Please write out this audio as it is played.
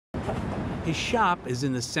His shop is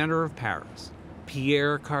in the center of Paris,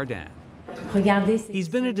 Pierre Cardin. He's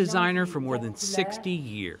been a designer for more than 60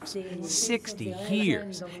 years. 60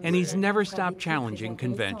 years, and he's never stopped challenging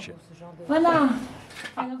convention.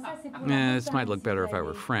 This might look better if I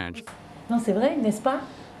were French.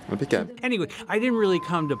 Anyway, I didn't really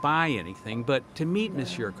come to buy anything, but to meet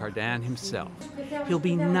Monsieur Cardin himself. He'll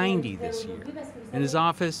be 90 this year, and his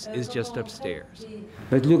office is just upstairs.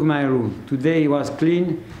 But look my room. Today it was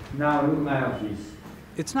clean, now look my office.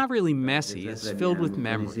 It's not really messy, it's filled with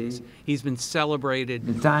memories. He's been celebrated.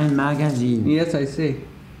 The Time magazine. Yes, I see.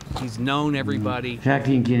 He's known everybody.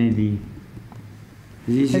 Jacqueline Kennedy.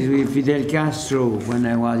 This is with Fidel Castro when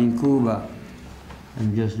I was in Cuba.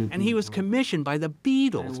 And he was commissioned by the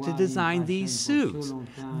Beatles to design these suits.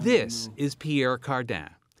 This is Pierre Cardin.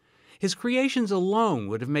 His creations alone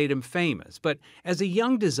would have made him famous, but as a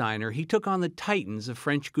young designer, he took on the titans of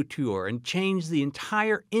French couture and changed the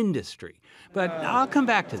entire industry. But I'll come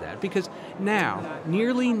back to that, because now,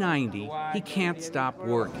 nearly 90, he can't stop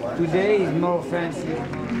working. Today is more fancy.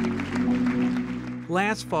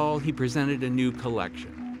 Last fall, he presented a new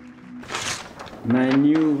collection. My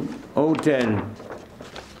new hotel.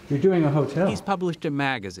 You're doing a hotel? He's published a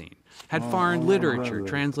magazine, had foreign literature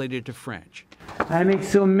translated to French. I make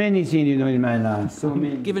so many things, you know, in my life, so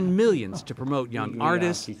many. Given millions to promote young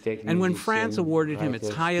artists, and when France awarded him its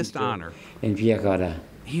highest honor, and Pierre Cardin.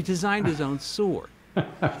 He designed his own sword.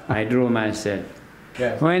 I drew myself.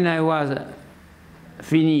 Yes. When I was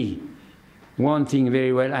finished one thing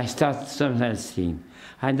very well, I start something else thing.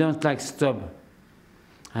 I don't like stop.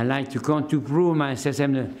 I like to come to prove myself.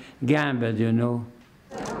 I'm a gambler, you know.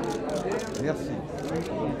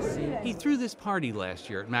 He threw this party last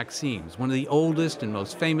year at Maxime's, one of the oldest and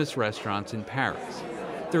most famous restaurants in Paris.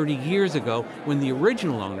 30 years ago, when the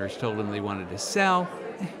original owners told him they wanted to sell,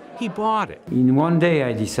 he bought it. In one day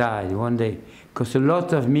I decided, one day. Cost a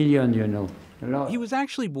lot of millions, you know. A lot. He was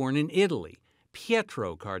actually born in Italy,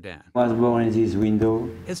 Pietro Cardin. I was born in this window.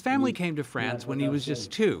 His family came to France when he was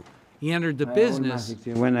just 2. He entered the business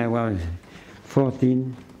when I was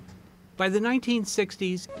 14. By the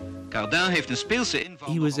 1960s,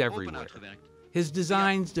 he was everywhere. His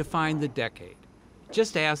designs defined the decade.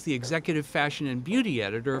 Just ask the executive fashion and beauty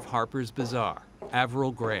editor of Harper's Bazaar,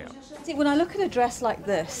 Avril Graham. See, when I look at a dress like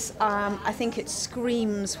this, I think it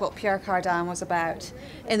screams what Pierre Cardin was about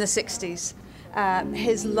in the 60s.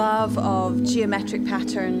 His love of geometric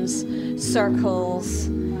patterns, circles,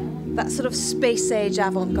 that sort of space-age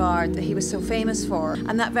avant-garde that he was so famous for,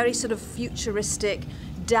 and that very sort of futuristic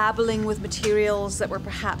dabbling with materials that were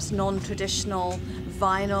perhaps non-traditional,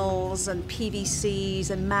 vinyls and PVCs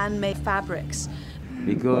and man-made fabrics.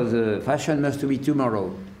 Because fashion must be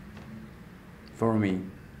tomorrow, for me.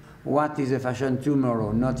 What is a fashion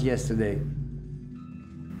tomorrow, not yesterday?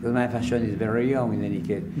 Because my fashion is very young in any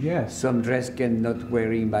case. Yes. Some dress cannot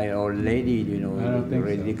wearing by an old lady, you know, I don't think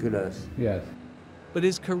ridiculous. So. Yes. But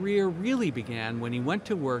his career really began when he went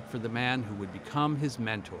to work for the man who would become his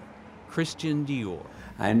mentor, Christian Dior.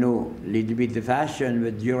 I know a little bit the fashion,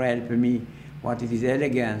 but Dior helped me what it is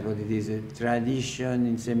elegance, what it is a tradition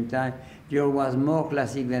in the same time. Dior was more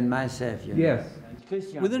classic than myself, you know. Yes.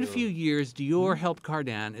 Within a few years, Dior helped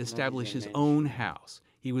Cardin establish his own house.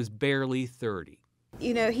 He was barely 30.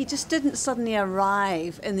 You know, he just didn't suddenly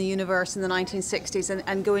arrive in the universe in the 1960s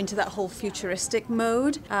and go into that whole futuristic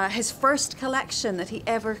mode. His first collection that he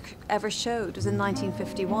ever showed was in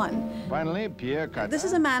 1951. Finally, Pierre Cardin. This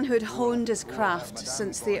is a man who had honed his craft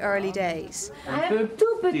since the early days.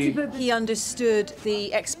 He understood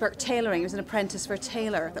the expert tailoring. He was an apprentice for a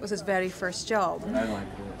tailor. That was his very first job.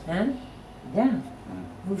 Hein? Bien.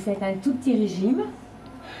 Vous faites un tout petit régime.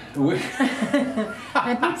 Oui.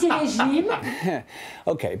 Un petit régime.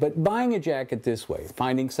 Okay, but buying a jacket this way,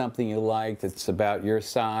 finding something you like that's about your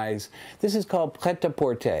size, this is called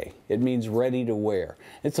prêt-à-porter. It means ready to wear.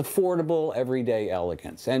 It's affordable, everyday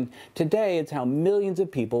elegance. And today, it's how millions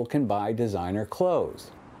of people can buy designer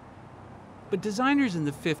clothes. But designers in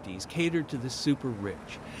the 50s catered to the super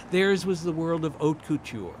rich. Theirs was the world of haute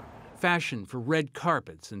couture, fashion for red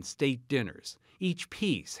carpets and state dinners. Each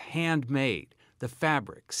piece handmade. The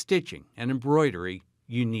fabric, stitching, and embroidery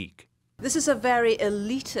unique. This is a very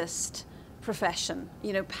elitist profession.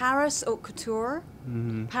 You know, Paris haute couture,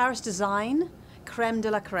 Paris design, crème de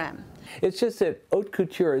la crème. It's just that haute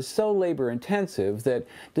couture is so labor-intensive that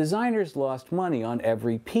designers lost money on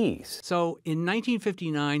every piece. So in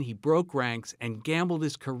 1959, he broke ranks and gambled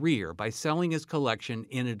his career by selling his collection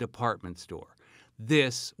in a department store.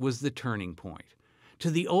 This was the turning point. To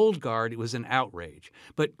the old guard, it was an outrage,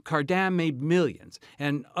 but Cardin made millions,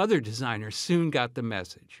 and other designers soon got the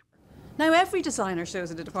message. Now every designer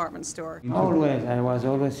shows at a department store. Always, I was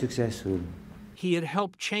always successful. He had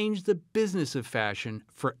helped change the business of fashion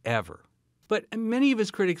forever. But many of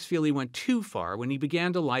his critics feel he went too far when he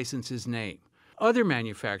began to license his name. Other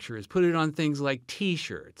manufacturers put it on things like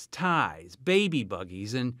T-shirts, ties, baby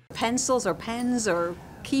buggies, and Pencils or pens or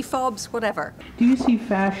key fobs, whatever. Do you see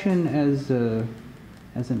fashion as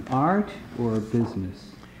an art or a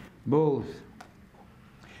business? Both.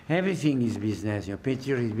 Everything is business. Your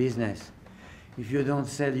picture is business. If you don't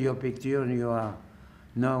sell your picture, you are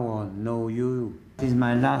no one, no you. This is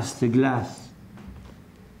my last glass.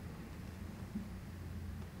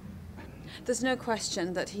 There's no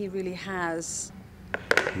question that he really has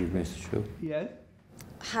You best show. Yes.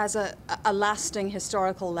 has a lasting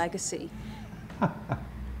historical legacy.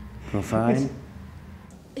 Profile.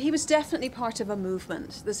 He was definitely part of a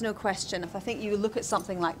movement, there's no question. If I think you look at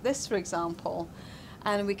something like this, for example,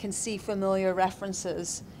 and we can see familiar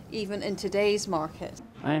references even in today's market.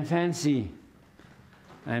 I'm fancy.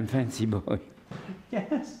 I'm fancy boy.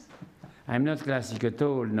 Yes. I'm not classic at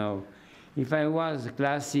all, no. If I was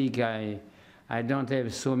classic, I don't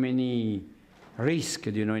have so many risks,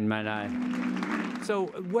 you know, in my life. so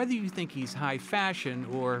whether you think he's high fashion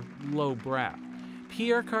or low-brow,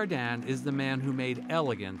 Pierre Cardin is the man who made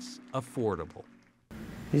elegance affordable.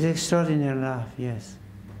 It's extraordinary life, yes.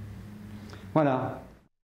 Voilà.